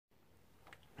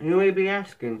You may be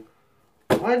asking,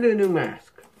 why the new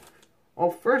mask? Well,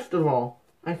 first of all,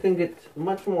 I think it's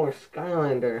much more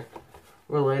Skylander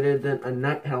related than a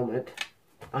night helmet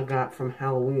I got from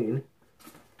Halloween.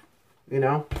 You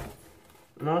know?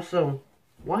 And also,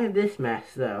 why this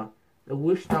mask though? The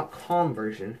Wish.com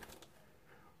version.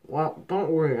 Well, don't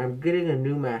worry, I'm getting a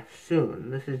new mask soon.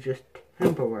 This is just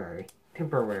temporary.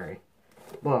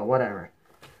 Well, whatever.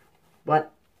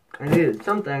 But I needed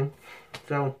something,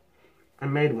 so I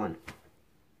made one.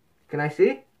 Can I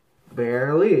see?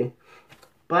 Barely.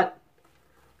 But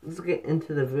let's get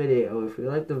into the video. If you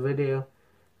like the video,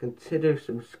 consider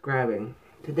subscribing.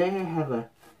 Today I have a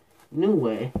new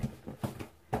way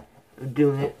of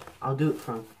doing it. I'll do it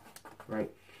from right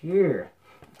here.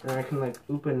 And I can like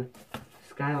open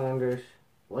Skylanders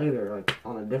later, like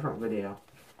on a different video.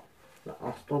 But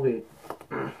I'll still be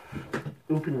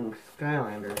opening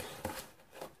Skylanders.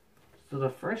 So the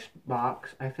first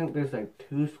box, I think there's like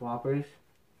 2 swappers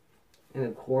in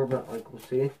the core, but like we'll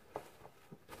see.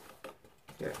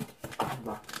 Here,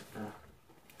 box.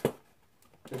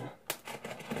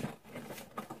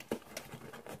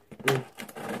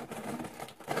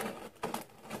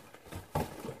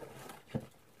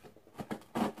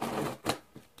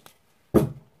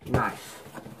 Nice.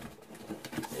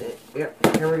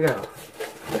 Yep, here we go.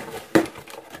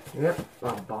 Yep,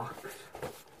 a box.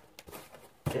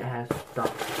 It has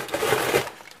stuff.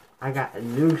 I got a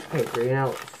newspaper, you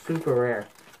know, it's super rare.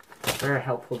 Very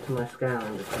helpful to my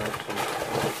Skylander collection.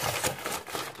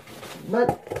 But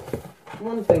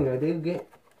one thing I did get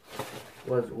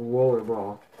was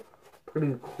rollerball.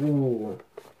 Pretty cool.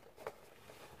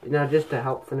 You know, just to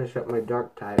help finish up my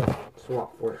dark type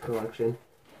Swap Force collection.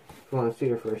 If you want to see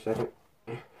her for a second.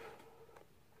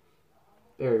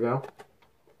 There we go.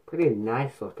 Pretty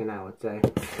nice looking, I would say.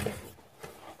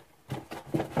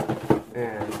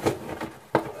 And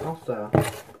also,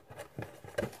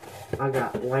 I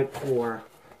got light for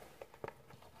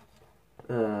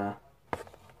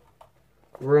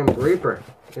Grim Reaper.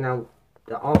 You know,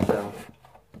 to also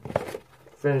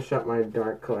finish up my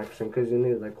dark collection, because you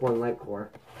need like 1 light core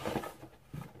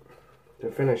to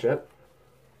finish it.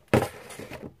 Oh,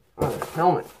 the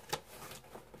helmet.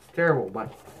 It's terrible,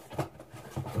 but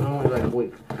only like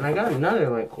weeks. And I got another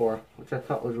light core, which I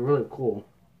thought was really cool.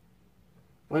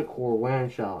 Light core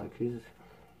Wanshell, like he's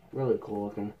really cool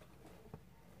looking.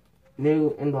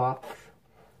 New in box,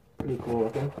 pretty cool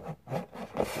looking.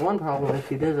 One problem is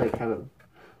he does like have a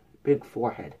big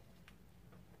forehead,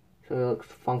 so he looks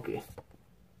funky.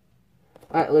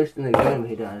 At least in the game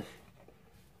he does.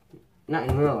 Not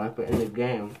in real life, but in the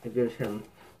game it gives him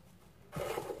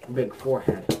a big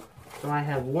forehead. So I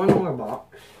have 1 more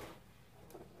box.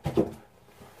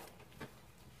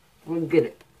 We'll get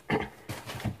it.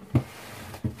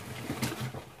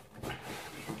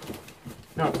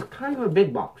 Now it's kind of a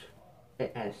big box.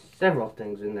 It has several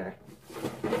things in there.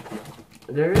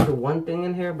 There is one thing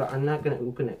in here, but I'm not going to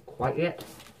open it quite yet.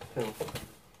 So,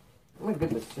 let me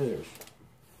get the scissors.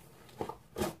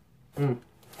 Where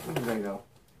did they go?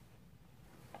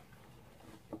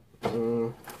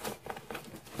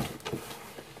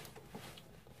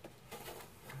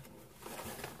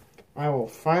 I will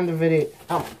find the video.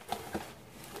 Oh,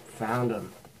 found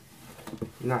them.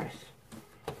 Nice.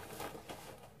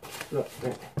 Look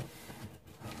there.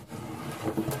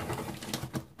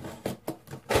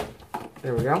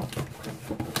 There we go.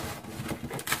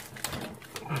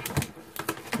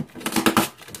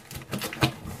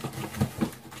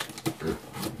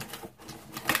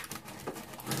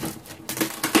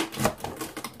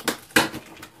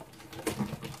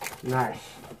 Nice.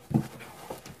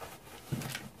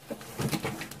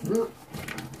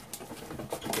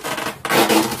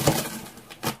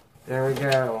 There we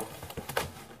go.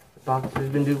 The box has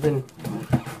been opened.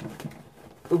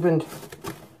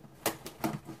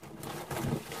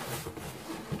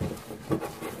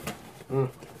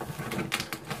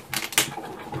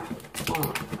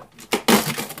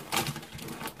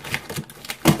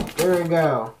 There we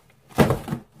go.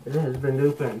 It has been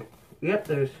opened. Yep,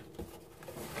 there's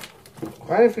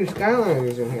quite a few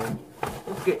Skylanders in here.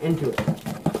 Let's get into it.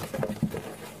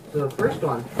 So the first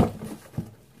one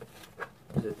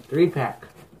is a 3-pack.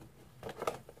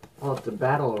 Well, it's a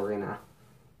battle arena.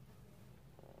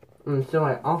 And so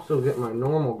I also get my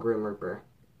normal Grim Reaper.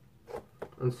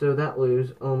 And so that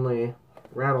leaves only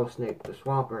Rattlesnake the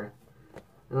Swapper.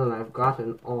 And then I've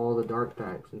gotten all the dark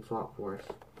types in Swap Force.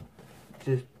 Which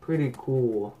is pretty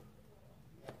cool.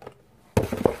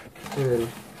 And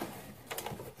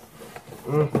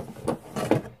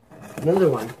another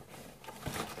one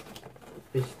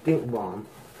is Stink Bomb.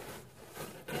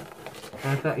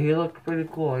 And I thought he looked pretty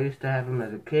cool. I used to have him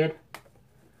as a kid.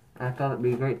 I thought it'd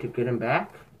be great to get him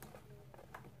back.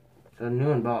 It's a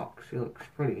new in box. He looks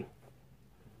pretty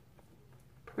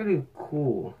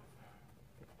cool.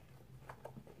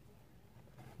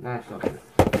 Nice looking.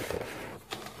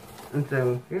 And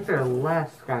so here's our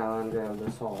last Skylander of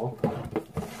this haul.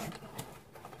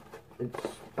 It's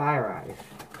Spyrise.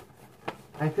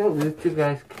 I think these two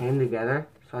guys came together,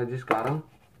 so I just got them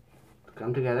to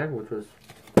come together, which was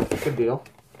a good deal.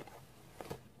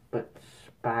 But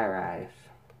Spyrise.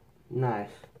 Nice.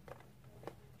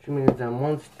 Which means I'm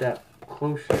one step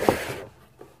closer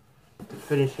to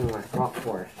finishing my Swap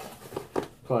Force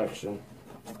collection.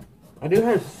 I do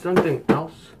have something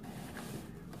else,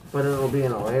 but it'll be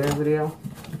in a later video,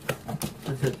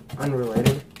 since it's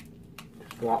unrelated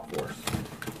to Swap Force.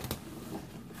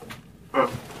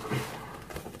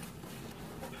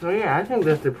 So yeah, I think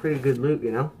that's a pretty good loot,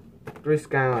 you know? 3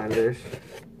 Skylanders.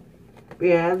 But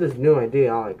yeah, I have this new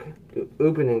idea. I'll like do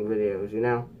opening videos, you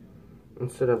know?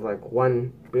 Instead of like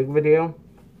one big video,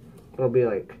 it'll be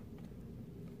like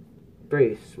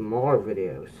 3 smaller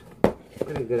videos.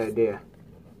 Pretty good idea.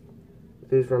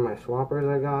 These were my swappers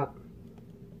I got.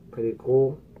 Pretty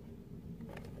cool.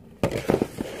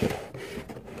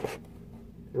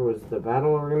 Here was the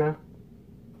battle arena.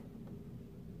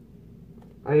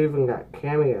 I even got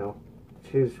Cameo.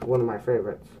 She's one of my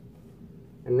favorites.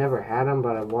 I never had him,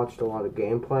 but I've watched a lot of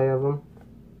gameplay of him.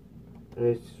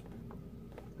 And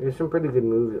there's some pretty good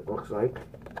moves, it looks like.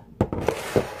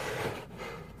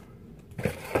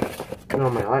 And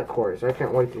on my light cores, I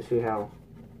can't wait to see how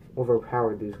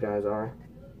overpowered these guys are.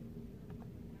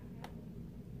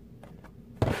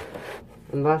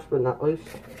 And last but not least,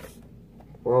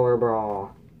 Roller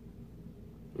Brawl.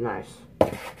 Nice.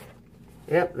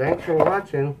 Yep, thanks for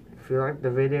watching. If you liked the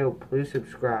video, please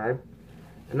subscribe.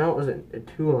 I know it wasn't a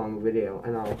too long video,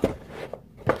 and I'll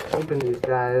open these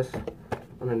guys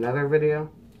on another video.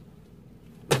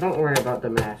 But don't worry about the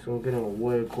mask, I'm getting a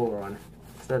way cooler one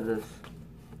instead of this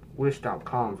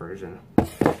wish.com version.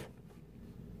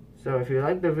 So if you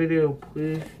like the video,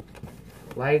 please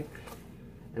like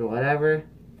and whatever.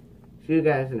 See you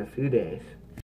guys in a few days.